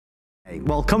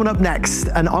Well, coming up next,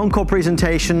 an encore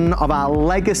presentation of our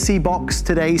Legacybox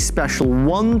Today's Special.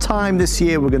 One time this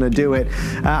year we're going to do it,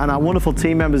 and our wonderful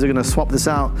team members are going to swap this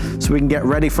out so we can get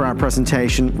ready for our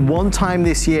presentation. One time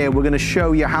this year we're going to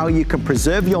show you how you can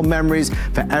preserve your memories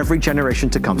for every generation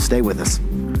to come. Stay with us.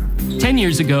 10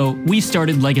 years ago, we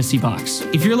started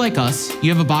Legacybox. If you're like us, you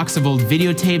have a box of old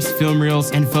videotapes, film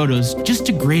reels, and photos just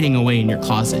degrading away in your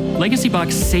closet.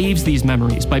 Legacybox saves these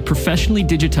memories by professionally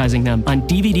digitizing them on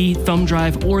DVD, thumb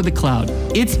drive, or the cloud.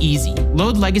 It's easy.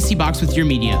 Load Legacybox with your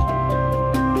media,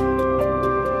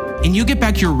 and you get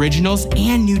back your originals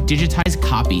and new digitized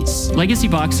copies.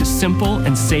 Legacybox is simple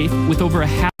and safe with over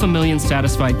 500,000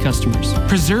 satisfied customers.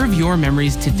 Preserve your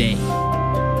memories today.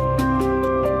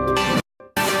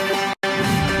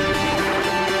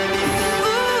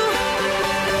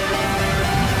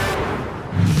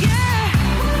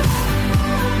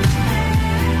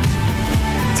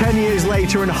 10 years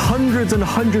later, and hundreds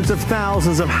of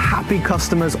thousands of happy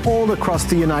customers all across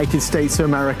the United States of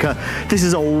America. This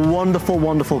is a wonderful,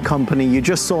 wonderful company. You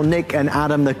just saw Nick and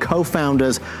Adam, the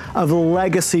co-founders of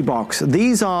Legacybox.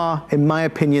 These are, in my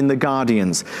opinion, the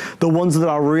guardians, the ones that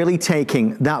are really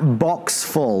taking that box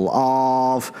full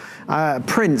of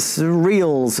prints,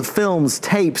 reels, films,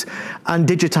 tapes, and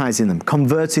digitizing them,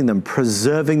 converting them,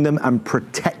 preserving them, and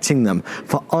protecting them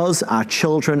for us, our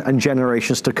children, and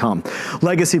generations to come.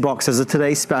 Legacybox is a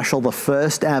Today's Special, the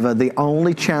first ever, the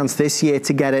only chance this year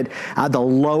to get it at the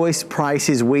lowest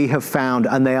prices we have found,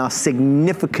 and they are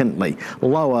significantly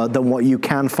lower than what you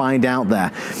can find out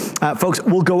there. Folks,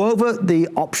 we'll go over the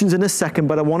options in a second,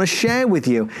 but I want to share with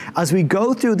you, as we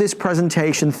go through this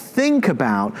presentation, think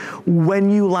about when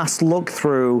you last look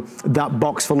through that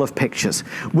box full of pictures,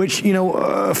 which, you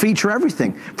know, feature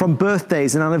everything from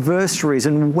birthdays and anniversaries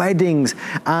and weddings,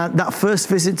 that first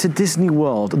visit to Disney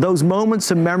World, those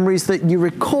moments and memories that you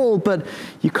recall, but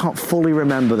you can't fully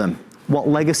remember them. What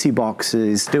Legacybox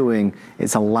is doing,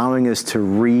 it's allowing us to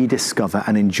rediscover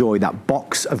and enjoy that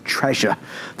box of treasure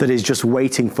that is just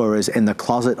waiting for us in the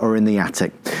closet or in the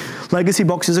attic.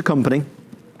 Legacybox is a company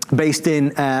based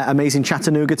in amazing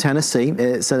Chattanooga, Tennessee.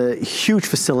 It's a huge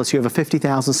facility, over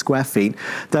 50,000 square feet.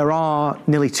 There are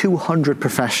nearly 200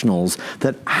 professionals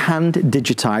that hand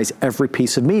digitize every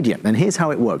piece of media. And here's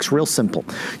how it works, real simple.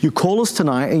 You call us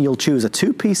tonight and you'll choose a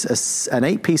 2-piece, an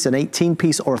 8-piece, an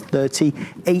 18-piece, or a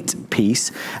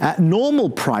 38-piece. Normal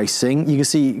pricing, you can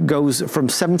see, goes from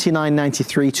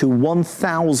 $79.93 to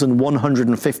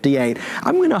 $1,158.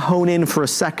 I'm gonna hone in for a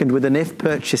second with an if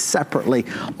purchased separately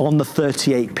on the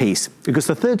 38-piece. Because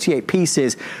the 38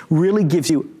 pieces really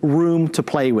gives you room to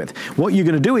play with. What you're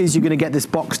going to do is you're going to get this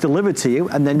box delivered to you,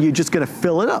 and then you're just going to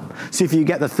fill it up. So if you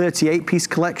get the 38-piece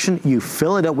collection, you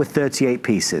fill it up with 38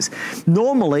 pieces.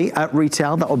 Normally at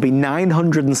retail, that would be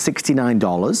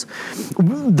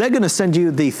 $969. They're going to send you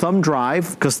the thumb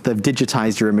drive because they've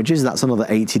digitized your images. That's another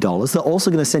 $80. They're also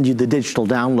going to send you the digital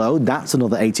download. That's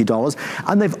another $80.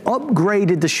 And they've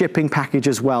upgraded the shipping package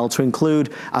as well to include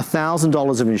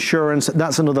 $1,000 of insurance.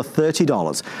 That's another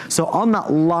 $30. So on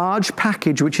that large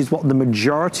package, which is what the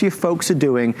majority of folks are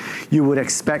doing, you would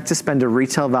expect to spend a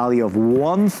retail value of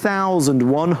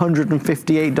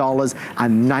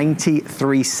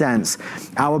 $1,158.93.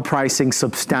 Our pricing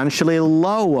substantially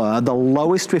lower, the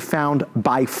lowest we've found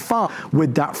by far,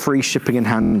 with that free shipping and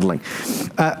handling.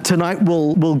 Tonight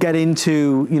we'll get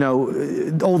into, you know,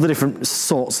 all the different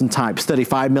sorts and types: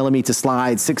 35mm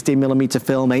slides, 16mm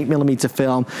film, 8mm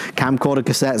film, camcorder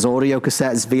cassettes, audio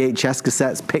cassettes, VHS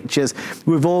cassettes, pictures.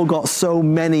 We've all got so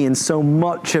many and so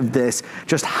much of this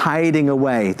just hiding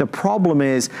away. The problem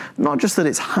is not just that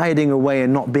it's hiding away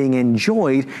and not being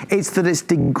enjoyed, it's that it's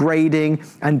degrading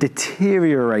and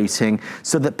deteriorating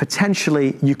so that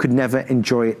potentially you could never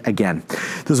enjoy it again.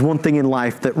 There's one thing in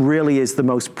life that really is the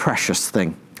most precious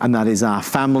thing, and that is our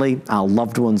family, our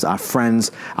loved ones, our friends,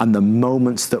 and the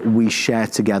moments that we share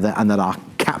together and that are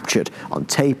captured on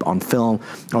tape, on film,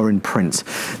 or in print.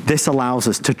 This allows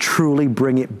us to truly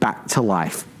bring it back to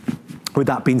life. With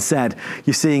that being said,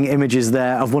 you're seeing images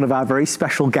there of one of our very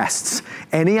special guests.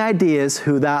 Any ideas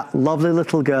who that lovely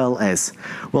little girl is?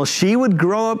 Well, she would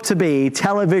grow up to be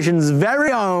television's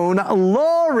very own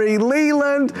Lori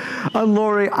Leland. And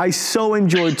Lori, I so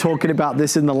enjoyed talking about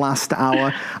this in the last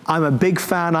hour. I'm a big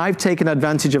fan. I've taken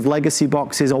advantage of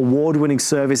Legacybox's award-winning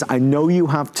service. I know you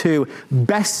have too.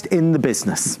 Best in the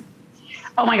business.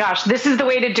 Oh my gosh, this is the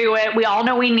way to do it. We all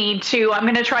know we need to. I'm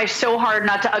going to try so hard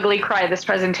not to ugly cry this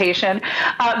presentation.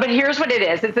 But here's what it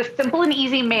is. It's a simple and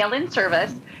easy mail-in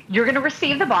service. You're going to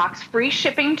receive the box, free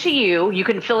shipping to you. You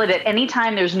can fill it at any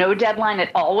time. There's no deadline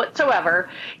at all whatsoever.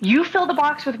 You fill the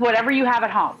box with whatever you have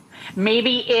at home.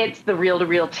 Maybe it's the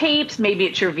reel-to-reel tapes. Maybe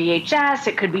it's your VHS.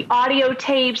 It could be audio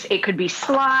tapes. It could be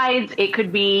slides. It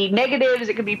could be negatives.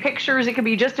 It could be pictures. It could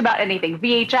be just about anything.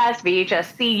 VHS,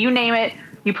 VHS-C, you name it.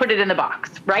 You put it in the box,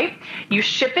 right? You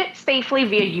ship it safely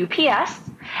via UPS,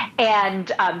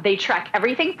 and they track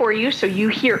everything for you. So you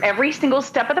hear every single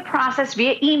step of the process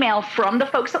via email from the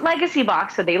folks at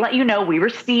Legacybox. So they let you know we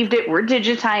received it, we're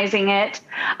digitizing it.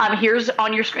 Here's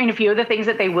on your screen a few of the things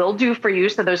that they will do for you.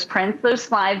 So those prints, those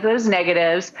slides, those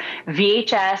negatives,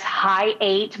 VHS, high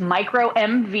 8, micro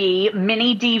MV,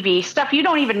 mini DV, stuff you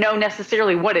don't even know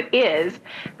necessarily what it is.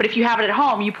 But if you have it at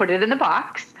home, you put it in the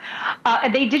box.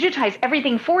 And they digitize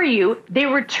everything for you. They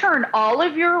return all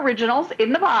of your originals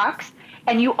in the box,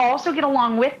 and you also get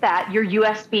along with that your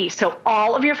USB. So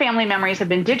all of your family memories have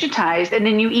been digitized, and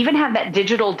then you even have that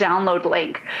digital download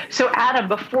link. So Adam,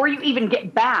 before you even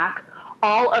get back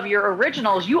all of your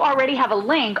originals, you already have a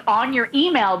link on your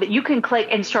email that you can click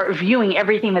and start viewing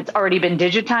everything that's already been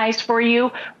digitized for you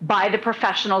by the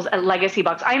professionals at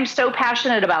Legacybox. I am so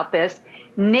passionate about this.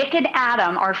 Nick and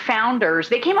Adam, our founders,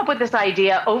 they came up with this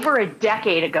idea over a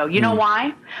decade ago. You know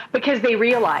why? Because they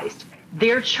realized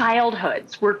their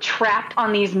childhoods were trapped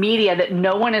on these media that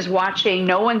no one is watching,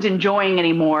 no one's enjoying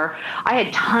anymore. I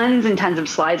had tons and tons of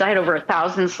slides. I had over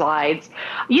 1,000 slides,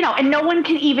 you know, and no one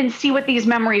can even see what these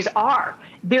memories are.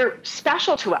 They're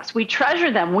special to us. We treasure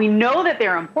them. We know that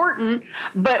they're important,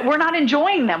 but we're not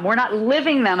enjoying them. We're not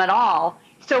living them at all.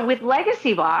 So with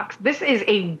Legacybox, this is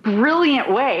a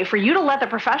brilliant way for you to let the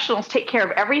professionals take care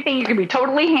of everything. You can be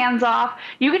totally hands-off.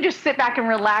 You can just sit back and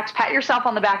relax, pat yourself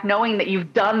on the back knowing that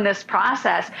you've done this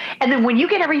process. And then when you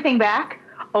get everything back,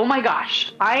 oh my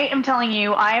gosh, I am telling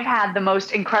you, I have had the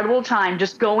most incredible time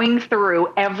just going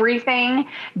through everything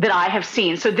that I have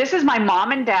seen. So this is my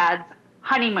mom and dad's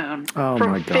honeymoon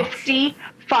from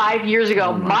 55 years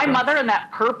ago. My mother in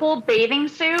that purple bathing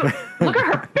suit. Look at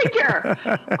her figure.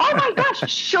 Oh my gosh,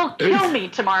 she'll kill me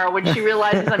tomorrow when she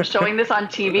realizes I'm showing this on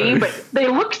TV. But they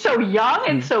look so young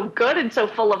and so good and so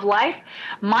full of life.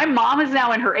 My mom is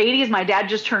now in her 80s. My dad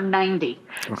just turned 90.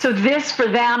 So this for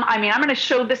them, I mean, I'm going to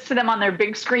show this to them on their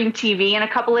big screen TV in a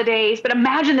couple of days. But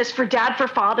imagine this for Dad for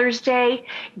Father's Day,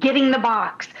 getting the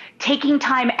box, taking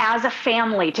time as a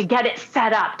family to get it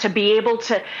set up, to be able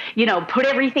to, you know, put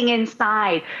everything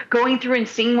inside, going through and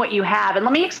seeing what you have. And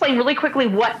let me explain really quickly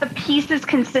what the pieces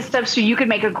consist of so you can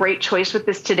make a great choice with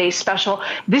this today's special.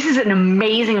 This is an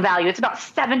amazing value. It's about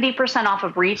 70% off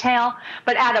of retail.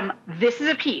 But Adam, this is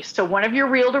a piece. So one of your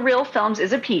reel-to-reel films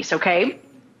is a piece, okay?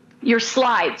 Your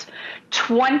slides,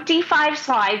 25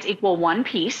 slides equal one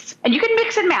piece. And you can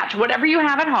mix and match whatever you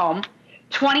have at home.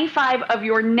 25 of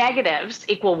your negatives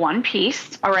equal one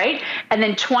piece, all right? And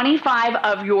then 25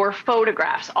 of your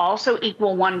photographs also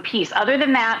equal one piece. Other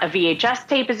than that, a VHS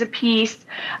tape is a piece.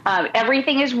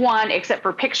 Everything is one except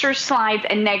for pictures, slides,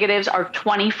 and negatives are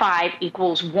 25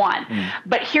 equals one.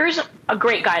 But here's a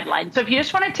great guideline. So if you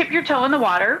just want to tip your toe in the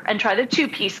water and try the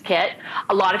two-piece kit,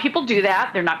 a lot of people do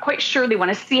that. They're not quite sure. They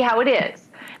want to see how it is.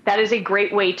 That is a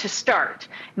great way to start.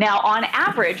 Now, on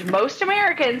average, most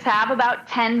Americans have about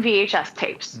 10 VHS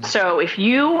tapes. So if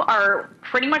you are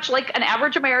pretty much like an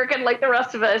average American, like the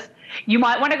rest of us, you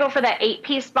might want to go for that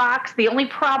 8-piece box. The only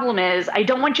problem is I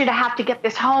don't want you to have to get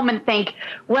this home and think,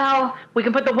 well, we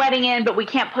can put the wedding in, but we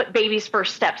can't put baby's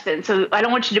first steps in. So I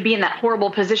don't want you to be in that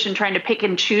horrible position trying to pick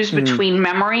and choose between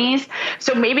memories.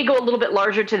 So maybe go a little bit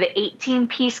larger to the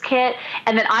 18-piece kit.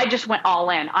 And then I just went all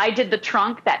in. I did the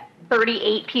trunk, that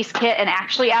 38-piece kit, and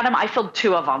actually, Adam, I filled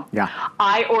 2 of them. Yeah.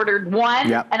 I ordered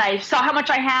one, and I saw how much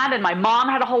I had, and my mom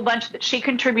had a whole bunch that she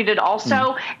contributed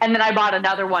also, and then I bought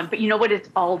another one. But you know what? It's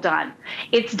all done.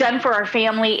 It's done for our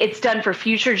family. It's done for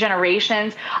future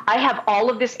generations. I have all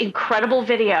of this incredible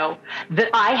video that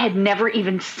I had never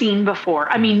even seen before.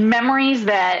 I mean, memories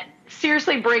that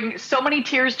seriously bring so many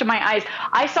tears to my eyes.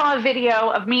 I saw a video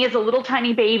of me as a little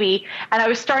tiny baby, and I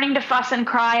was starting to fuss and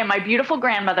cry, and my beautiful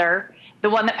grandmother, the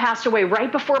one that passed away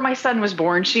right before my son was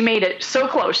born, she made it so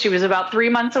close. She was about 3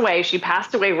 months away. She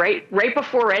passed away right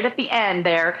before, right at the end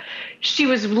there. She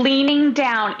was leaning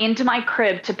down into my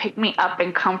crib to pick me up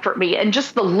and comfort me. And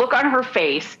just the look on her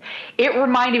face, it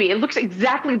reminded me, it looks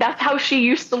exactly, that's how she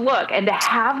used to look. And to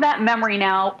have that memory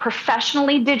now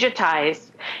professionally digitized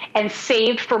and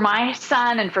saved for my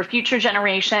son and for future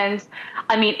generations,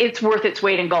 I mean, it's worth its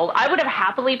weight in gold. I would have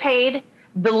happily paid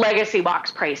the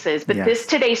Legacybox prices, but this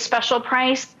today's special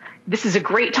price, this is a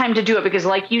great time to do it because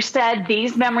like you said,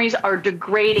 these memories are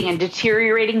degrading and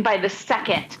deteriorating by the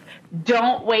second.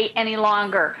 Don't wait any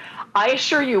longer. I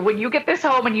assure you, when you get this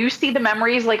home and you see the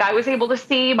memories like I was able to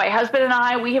see, my husband and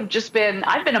I,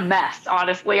 I've been a mess,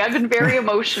 honestly. I've been very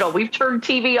emotional. We've turned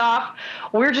TV off.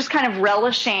 We're just kind of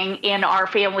relishing in our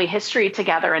family history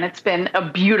together, and it's been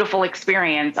a beautiful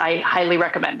experience. I highly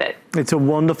recommend it. It's a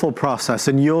wonderful process,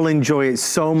 and you'll enjoy it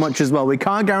so much as well. We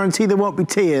can't guarantee there won't be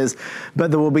tears,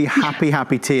 but there will be happy,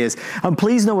 happy tears. And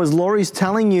please know, as Laurie's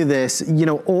telling you this, you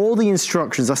know, all the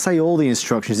instructions, I say all the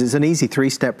instructions, it's an easy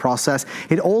 3-step process.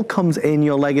 It all comes in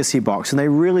your Legacy box, and they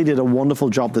really did a wonderful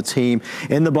job, the team.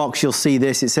 In the box, you'll see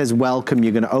this. It says, welcome.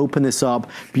 You're going to open this up.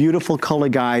 Beautiful color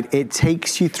guide. It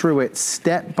takes you through it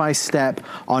step by step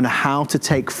on how to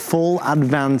take full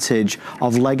advantage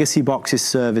of Legacybox's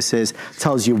services.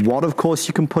 Tells you what, of course,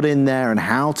 you can put in there and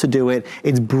how to do it.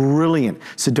 It's brilliant,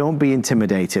 so don't be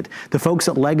intimidated. The folks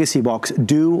at Legacybox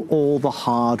do all the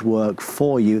hard work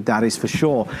for you, that is for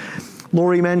sure.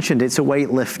 Laurie mentioned it's a weight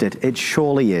lifted. It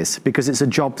surely is, because it's a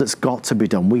job that's got to be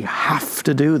done. We have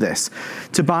to do this.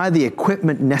 To buy the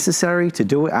equipment necessary to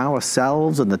do it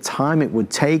ourselves and the time it would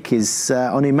take is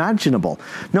unimaginable.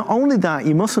 Not only that,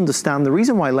 you must understand the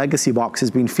reason why Legacybox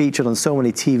has been featured on so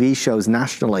many TV shows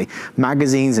nationally,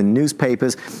 magazines and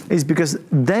newspapers, is because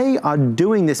they are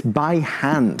doing this by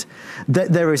hand.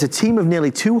 There is a team of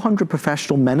nearly 200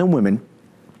 professional men and women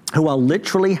who are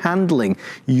literally handling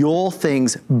your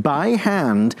things by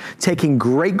hand, taking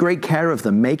great, great care of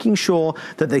them, making sure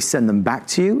that they send them back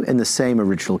to you in the same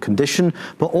original condition,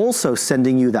 but also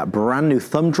sending you that brand new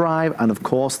thumb drive and of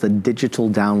course the digital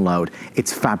download.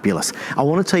 It's fabulous. I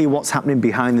want to tell you what's happening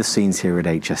behind the scenes here at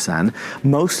HSN.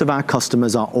 Most of our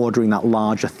customers are ordering that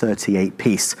larger 38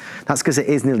 piece. That's because it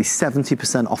is nearly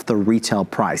 70% off the retail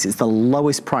price. It's the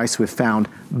lowest price we've found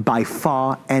by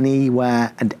far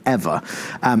anywhere and ever.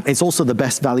 It's also the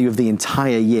best value of the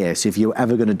entire year, so if you're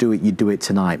ever going to do it, you do it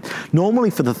tonight.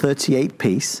 Normally for the 38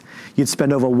 piece, you'd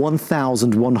spend over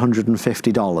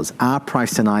 $1,150. Our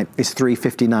price tonight is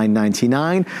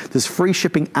 $359.99. There's free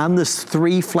shipping and there's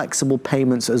 3 flexible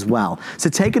payments as well. So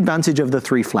take advantage of the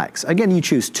 3 flex. Again, you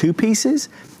choose 2 pieces,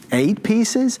 8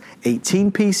 pieces,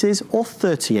 18 pieces, or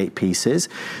 38 pieces.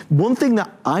 One thing that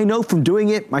I know from doing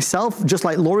it myself, just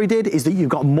like Laurie did, is that you've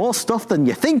got more stuff than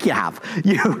you think you have.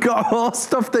 You've got more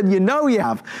stuff than you know you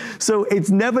have. So it's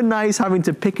never nice having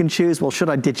to pick and choose, well, should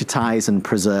I digitize and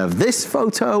preserve this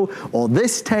photo or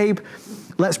this tape?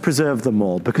 Let's preserve them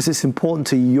all because it's important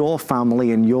to your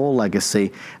family and your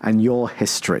legacy and your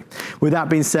history. With that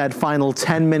being said, final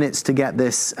 10 minutes to get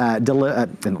this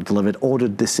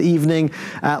ordered this evening.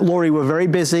 Laurie, we're very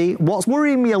busy. What's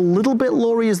worrying me a little bit,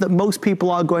 Laurie, is that most people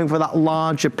are going for that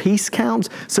larger piece count,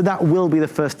 so that will be the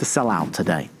first to sell out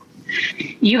today.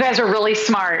 You guys are really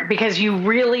smart because you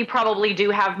really probably do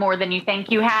have more than you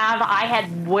think you have. I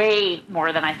had way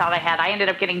more than I thought I had. I ended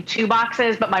up getting 2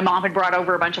 boxes, but my mom had brought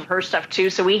over a bunch of her stuff too.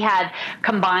 So we had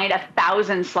combined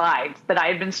 1,000 slides that I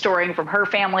had been storing from her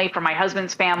family, from my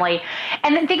husband's family.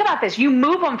 And then think about this. You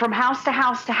move them from house to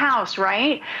house to house,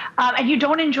 right? And you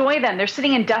don't enjoy them. They're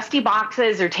sitting in dusty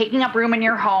boxes. They're taking up room in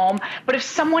your home. But if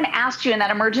someone asked you in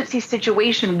that emergency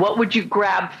situation, what would you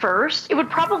grab first? It would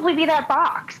probably be that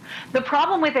box. The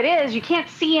problem with it is you can't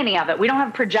see any of it. We don't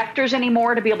have projectors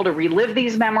anymore to be able to relive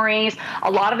these memories.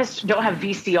 A lot of us don't have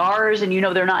VCRs, and you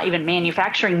know they're not even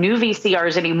manufacturing new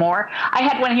VCRs anymore. I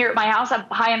had one here at my house up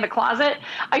high in the closet.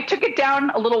 I took it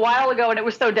down a little while ago, and it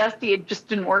was so dusty it just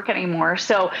didn't work anymore.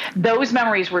 So those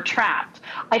memories were trapped.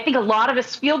 I think a lot of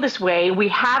us feel this way. We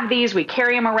have these, we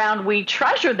carry them around, we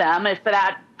treasure them. If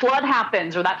that flood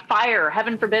happens or that fire,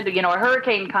 heaven forbid, you know, a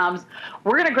hurricane comes,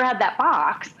 we're going to grab that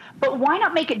box. But why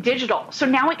not make it digital? So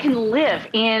now it can live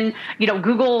in, you know,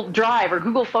 Google Drive or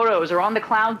Google Photos or on the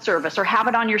cloud service, or have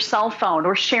it on your cell phone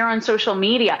or share on social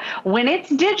media. When it's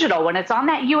digital, when it's on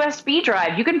that USB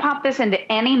drive, you can pop this into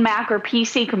any Mac or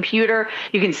PC computer.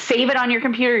 You can save it on your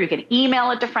computer. You can email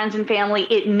it to friends and family.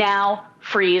 It now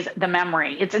freeze the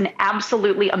memory. It's an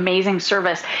absolutely amazing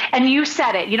service. And you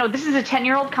said it, you know, this is a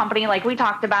 10-year-old company like we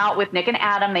talked about with Nick and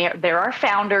Adam. They're our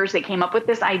founders. They came up with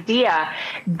this idea.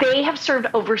 They have served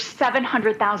over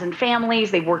 700,000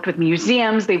 families. They've worked with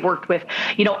museums. They've worked with,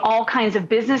 you know, all kinds of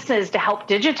businesses to help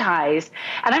digitize.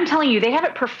 And I'm telling you, they have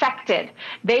it perfected.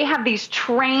 They have these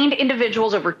trained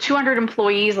individuals, over 200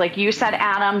 employees. Like you said,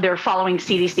 Adam, they're following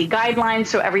CDC guidelines.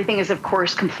 So everything is, of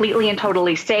course, completely and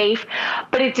totally safe.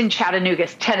 But it's in Chattanooga,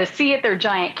 Tennessee at their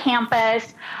giant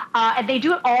campus. And they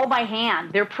do it all by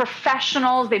hand. They're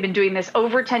professionals. They've been doing this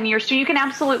over 10 years, so you can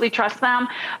absolutely trust them.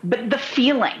 But the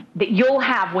feeling that you'll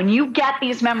have when you get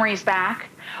these memories back,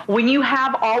 When you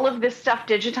have all of this stuff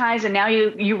digitized and now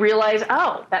you realize,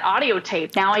 oh, that audio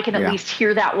tape, now I can at least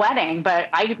hear that wedding, but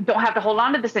I don't have to hold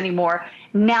on to this anymore.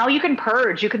 Now you can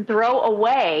purge, you can throw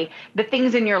away the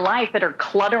things in your life that are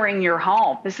cluttering your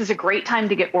home. This is a great time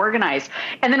to get organized.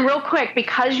 And then real quick,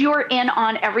 because you're in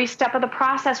on every step of the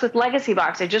process with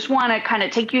Legacybox, I just want to kind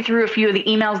of take you through a few of the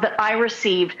emails that I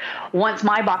received once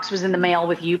my box was in the mail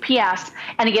with UPS.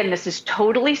 And again, this is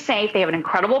totally safe. They have an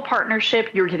incredible partnership.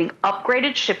 You're getting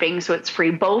upgraded shipping, so it's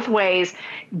free both ways.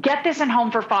 Get this in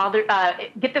home for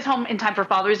get this home in time for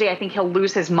Father's Day. I think he'll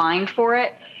lose his mind for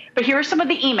it. But here are some of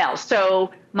the emails.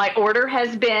 So my order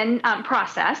has been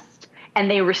processed and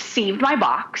they received my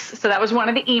box. So that was one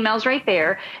of the emails right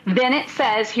there. Then it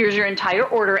says, here's your entire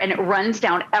order, and it runs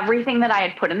down everything that I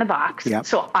had put in the box. Yep.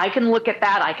 So I can look at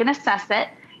that. I can assess it.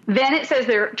 Then it says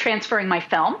they're transferring my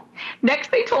film.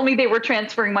 Next, they told me they were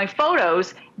transferring my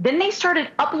photos. Then they started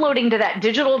uploading to that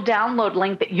digital download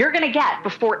link that you're going to get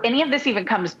before any of this even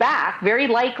comes back. Very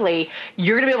likely,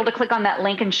 you're going to be able to click on that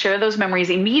link and share those memories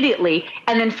immediately.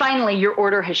 And then finally, your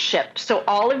order has shipped. So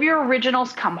all of your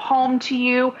originals come home to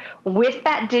you with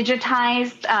that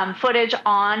digitized footage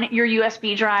on your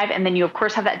USB drive. And then you, of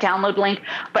course, have that download link.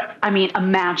 But I mean,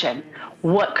 imagine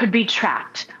what could be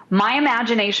tracked. My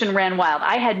imagination ran wild.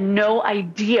 I had no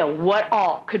idea what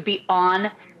all could be on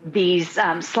these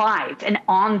slides and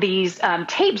on these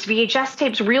tapes, VHS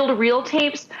tapes, reel-to-reel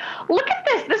tapes. Look at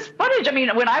this footage. I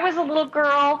mean, when I was a little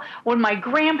girl, when my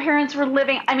grandparents were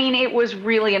living, I mean, it was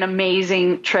really an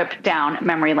amazing trip down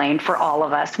memory lane for all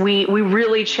of us. We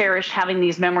really cherish having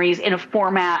these memories in a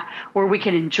format where we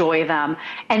can enjoy them.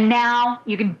 And now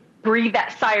you can breathe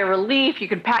that sigh of relief. You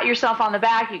can pat yourself on the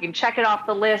back. You can check it off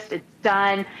the list. It's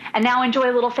done. And now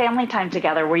enjoy a little family time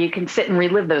together where you can sit and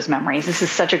relive those memories. This is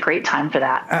such a great time for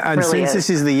that. And really since this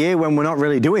is the year when we're not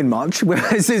really doing much,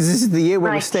 this is the year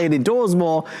when we're staying indoors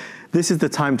more, this is the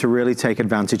time to really take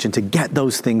advantage and to get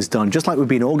those things done. Just like we've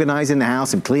been organizing the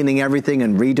house and cleaning everything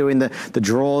and redoing the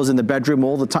drawers in the bedroom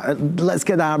all the time. Let's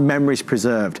get our memories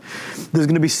preserved. There's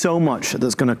gonna be so much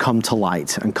that's gonna come to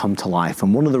light and come to life.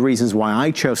 And one of the reasons why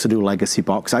I chose to do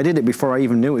Legacybox, I did it before I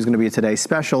even knew it was gonna be a today's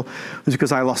special, was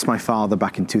because I lost my father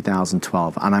back in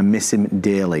 2012 and I miss him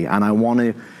dearly. And I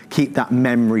wanna keep that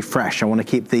memory fresh. I want to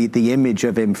keep the image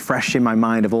of him fresh in my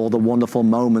mind of all the wonderful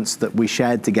moments that we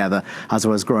shared together as I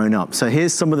was growing up. So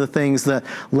here's some of the things that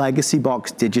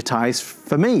Legacybox digitized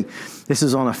for me. This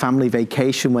is on a family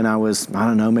vacation when I was, I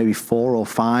don't know, maybe 4 or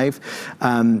 5.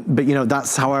 But you know,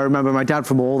 that's how I remember my dad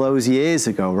from all those years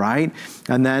ago, right?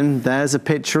 And then there's a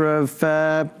picture of,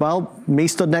 well, me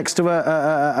stood next to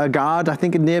a guard, I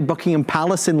think near Buckingham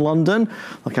Palace in London.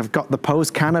 Like I've got the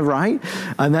pose kind of right.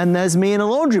 And then there's me in a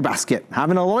laundry basket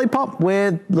having a lollipop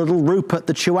with little Rupert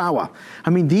the Chihuahua. I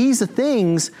mean, these are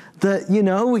things that, you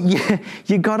know, you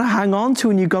gotta hang on to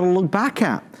and you gotta look back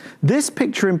at. This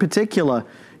picture in particular,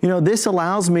 you know, this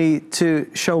allows me to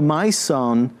show my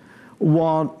son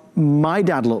what my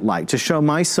dad looked like, to show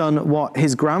my son what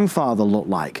his grandfather looked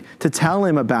like, to tell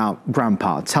him about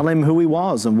grandpa, tell him who he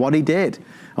was and what he did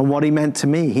and what he meant to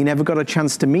me. He never got a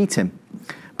chance to meet him.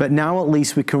 But now at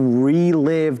least we can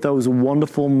relive those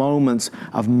wonderful moments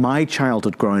of my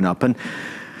childhood growing up. And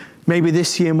maybe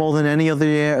this year more than any other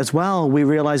year as well, we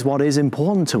realize what is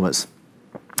important to us.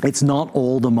 It's not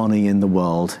all the money in the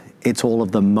world. It's all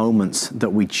of the moments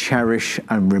that we cherish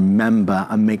and remember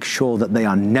and make sure that they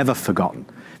are never forgotten.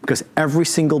 Because every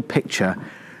single picture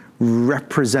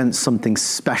represents something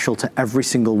special to every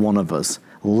single one of us.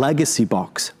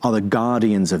 Legacybox are the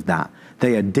guardians of that.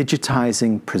 They are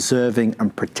digitizing, preserving,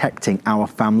 and protecting our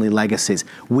family legacies.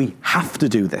 We have to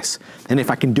do this. And if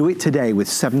I can do it today with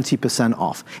 70%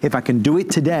 off, if I can do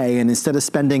it today and instead of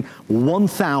spending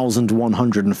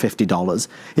 $1,150,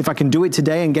 if I can do it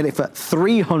today and get it for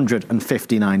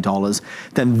 $359,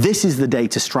 then this is the day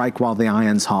to strike while the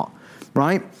iron's hot,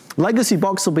 right?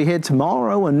 Legacybox will be here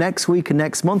tomorrow and next week and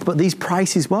next month, but these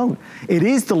prices won't. It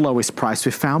is the lowest price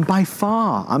we've found by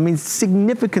far. I mean,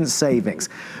 significant savings,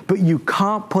 but you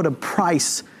can't put a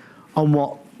price on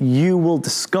what you will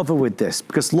discover with this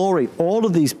because, Lori, all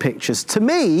of these pictures, to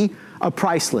me, are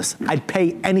priceless. I'd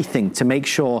pay anything to make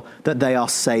sure that they are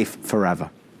safe forever.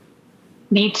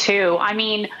 Me too. I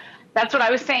mean, that's what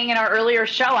I was saying in our earlier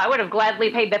show. I would have gladly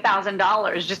paid the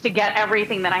 $1,000 just to get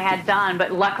everything that I had done.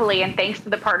 But luckily, and thanks to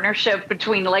the partnership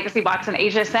between Legacybox and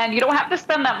HSN, you don't have to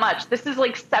spend that much. This is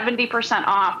like 70%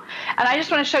 off. And I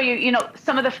just want to show you, you know,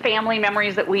 some of the family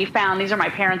memories that we found. These are my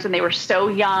parents when they were so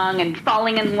young and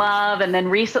falling in love and then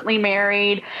recently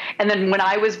married. And then when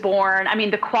I was born, I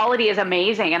mean, the quality is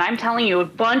amazing. And I'm telling you, a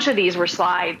bunch of these were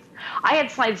slides. I had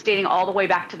slides dating all the way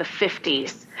back to the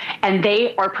 50s. and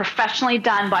they are professionally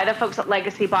done by the folks at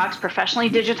Legacybox, professionally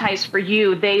digitized for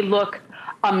you. They look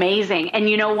amazing. And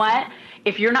you know what?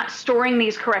 If you're not storing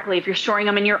these correctly, if you're storing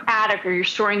them in your attic or you're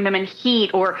storing them in heat,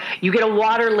 or you get a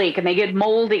water leak and they get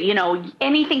moldy, you know,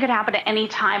 anything could happen at any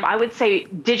time. I would say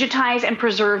digitize and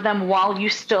preserve them while you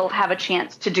still have a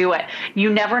chance to do it.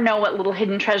 You never know what little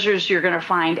hidden treasures you're going to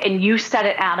find. And you said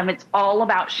it, Adam, it's all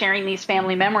about sharing these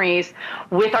family memories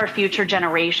with our future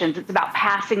generations. It's about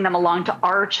passing them along to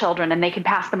our children, and they can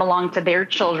pass them along to their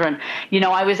children. You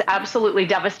know, I was absolutely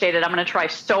devastated. I'm going to try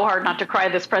so hard not to cry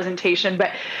this presentation,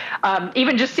 but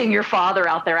even just seeing your father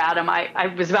out there, Adam, I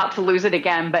was about to lose it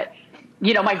again, but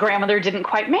you know, my grandmother didn't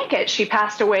quite make it. She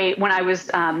passed away when I was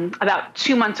about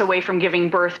 2 months away from giving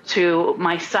birth to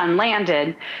my son,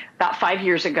 Landon, about 5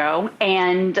 years ago.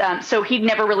 And so he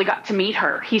never really got to meet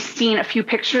her. He's seen a few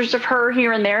pictures of her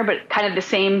here and there, but kind of the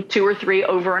same 2 or 3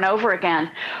 over and over again.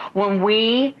 When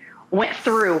we went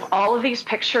through all of these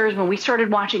pictures, when we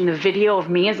started watching the video of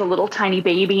me as a little tiny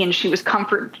baby and she was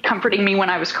comforting me when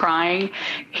I was crying,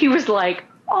 he was like,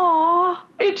 "Oh,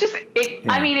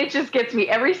 I mean, it just gets me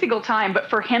every single time." But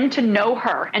for him to know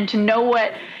her and to know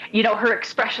what, you know, her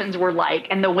expressions were like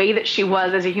and the way that she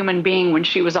was as a human being when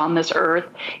she was on this earth,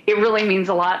 it really means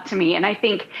a lot to me. And I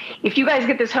think if you guys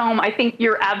get this home, I think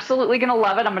you're absolutely going to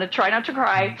love it. I'm going to try not to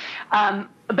cry.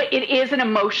 But it is an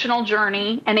emotional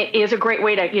journey, and it is a great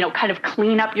way to, you know, kind of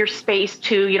clean up your space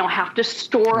too. You don't have to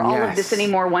store all of this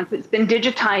anymore. Once it's been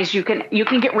digitized, you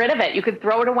can get rid of it. You could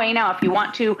throw it away now if you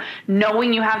want to,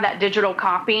 knowing you have that digital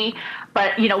copy.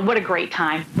 But, you know, what a great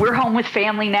time. We're home with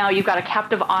family now. You've got a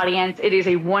captive audience. It is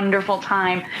a wonderful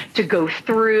time to go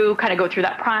through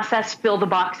that process, fill the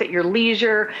box at your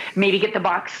leisure, maybe get the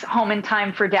box home in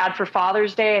time for Dad for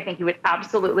Father's Day. I think you would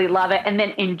absolutely love it. And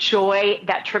then enjoy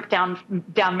that trip down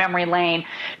memory lane.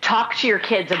 Talk to your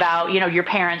kids about, you know, your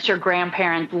parents, your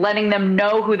grandparents, letting them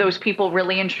know who those people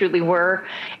really and truly were.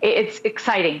 It's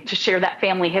exciting to share that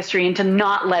family history and to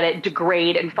not let it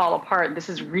degrade and fall apart. This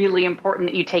is really important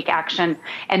that you take action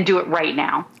and do it right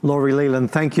now. Lori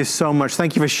Leland, thank you so much.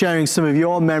 Thank you for sharing some of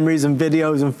your memories and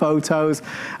videos and photos.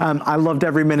 I loved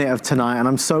every minute of tonight, and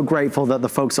I'm so grateful that the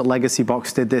folks at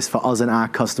Legacybox did this for us and our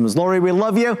customers. Lori, we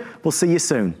love you. We'll see you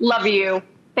soon. Love you.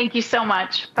 Thank you so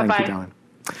much. Bye-bye. Thank you, darling.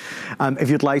 If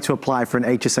you'd like to apply for an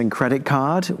HSN credit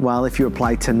card, well, if you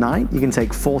apply tonight, you can take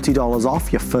 $40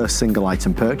 off your first single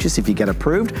item purchase if you get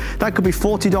approved. That could be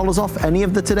 $40 off any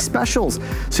of the today specials.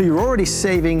 So you're already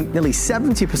saving nearly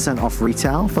 70% off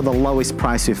retail for the lowest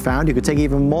price we've found. You could take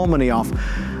even more money off.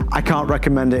 I can't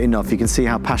recommend it enough. You can see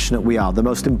how passionate we are. The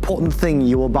most important thing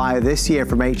you will buy this year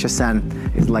from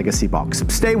HSN is Legacybox.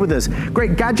 Stay with us.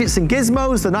 Great gadgets and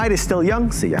gizmos. The night is still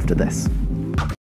young. See you after this.